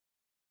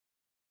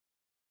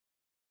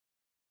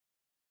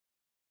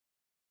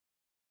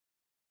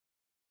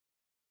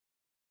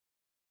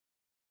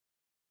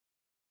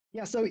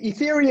Yeah, so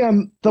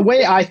Ethereum, the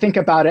way I think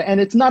about it, and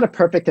it's not a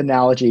perfect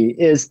analogy,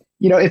 is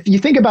if you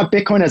think about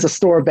Bitcoin as a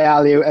store of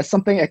value, as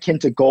something akin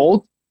to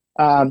gold,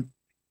 um,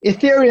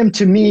 Ethereum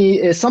to me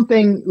is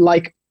something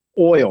like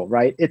oil,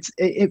 right? It's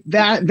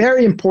that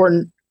very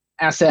important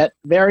asset,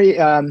 very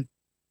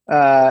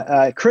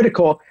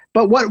critical.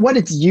 But what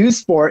it's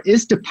used for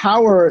is to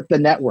power the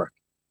network,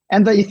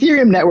 and the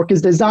Ethereum network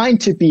is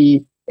designed to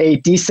be a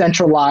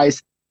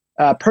decentralized,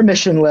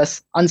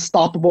 permissionless,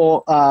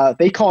 unstoppable.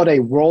 They call it a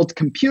world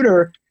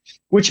computer,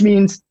 which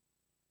means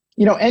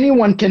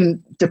anyone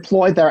can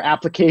deploy their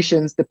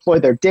applications, deploy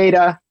their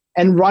data,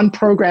 and run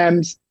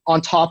programs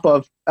on top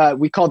of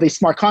we call these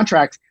smart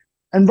contracts,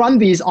 and run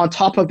these on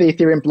top of the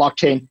Ethereum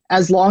blockchain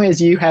as long as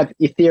you have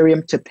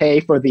Ethereum to pay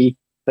for the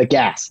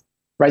gas,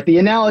 right? The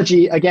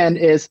analogy again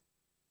is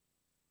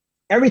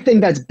everything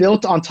that's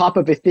built on top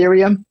of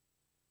Ethereum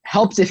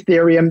helps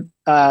Ethereum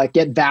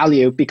get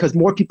value because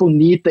more people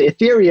need the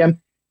Ethereum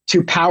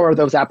to power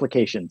those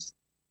applications.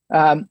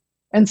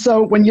 And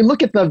so when you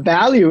look at the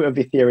value of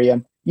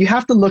Ethereum, you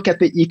have to look at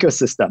the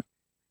ecosystem.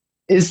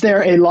 Is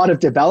there a lot of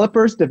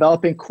developers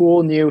developing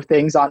cool new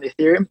things on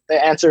Ethereum?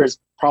 The answer is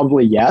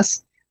probably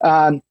yes.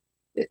 Are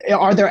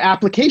there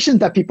applications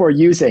that people are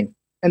using?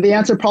 And the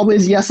answer probably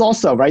is yes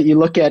also, right? You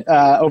look at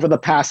over the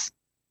past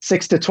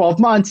 6 to 12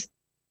 months,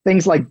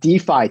 things like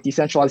DeFi,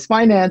 decentralized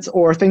finance,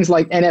 or things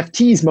like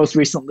NFTs most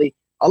recently,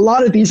 a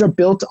lot of these are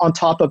built on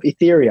top of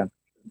Ethereum.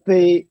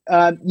 The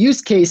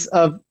use case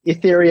of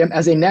Ethereum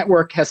as a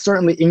network has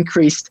certainly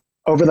increased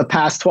over the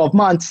past 12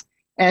 months,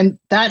 and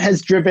that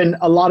has driven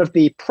a lot of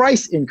the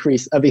price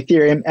increase of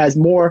Ethereum as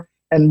more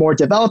and more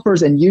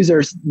developers and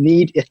users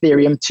need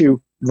Ethereum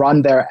to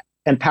run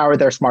and power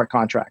their smart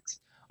contracts.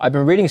 I've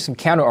been reading some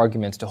counter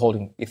arguments to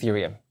holding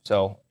Ethereum.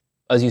 So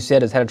as you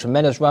said, it's had a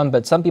tremendous run,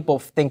 but some people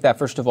think that,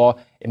 first of all,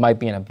 it might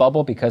be in a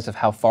bubble because of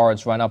how far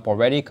it's run up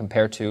already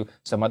compared to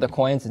some other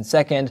coins. And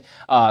second,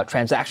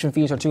 transaction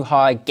fees are too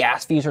high,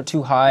 gas fees are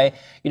too high.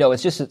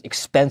 It's just an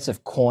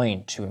expensive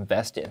coin to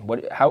invest in.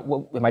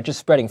 Am I just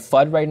spreading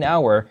FUD right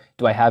now, or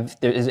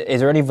is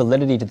there any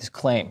validity to this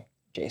claim,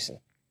 Jason?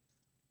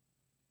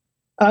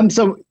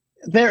 So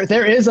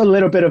there is a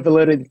little bit of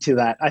validity to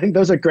that. I think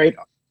those are great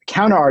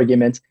counter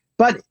arguments.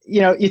 But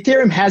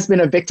Ethereum has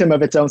been a victim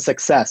of its own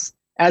success.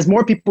 As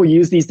more people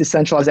use these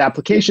decentralized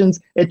applications,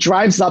 it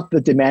drives up the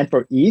demand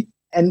for ETH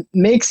and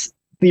makes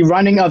the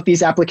running of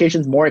these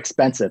applications more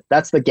expensive.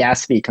 That's the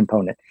gas fee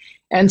component.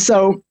 And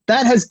so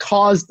that has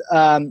caused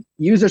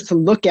users to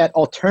look at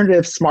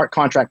alternative smart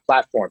contract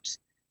platforms,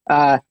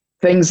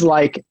 things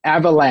like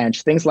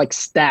Avalanche, things like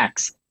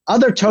Stacks,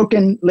 other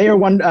token layer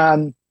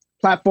one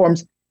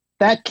platforms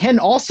that can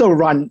also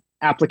run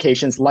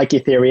applications like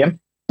Ethereum,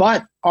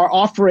 but are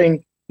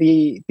offering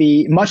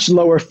the much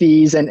lower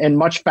fees and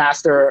much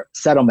faster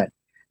settlement.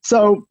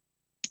 So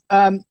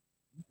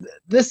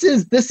this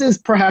is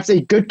perhaps a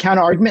good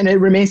counter argument, and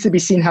it remains to be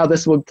seen how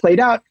this will play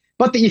out.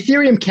 But the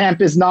Ethereum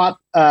camp is not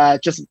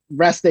just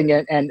resting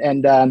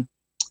and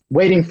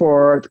waiting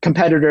for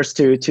competitors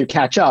to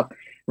catch up,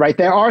 right?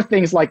 There are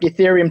things like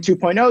Ethereum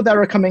 2.0 that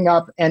are coming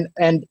up and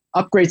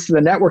upgrades to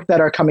the network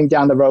that are coming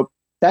down the road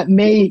that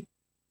may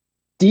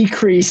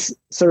decrease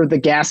sort of the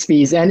gas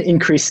fees and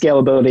increase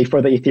scalability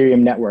for the Ethereum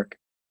network.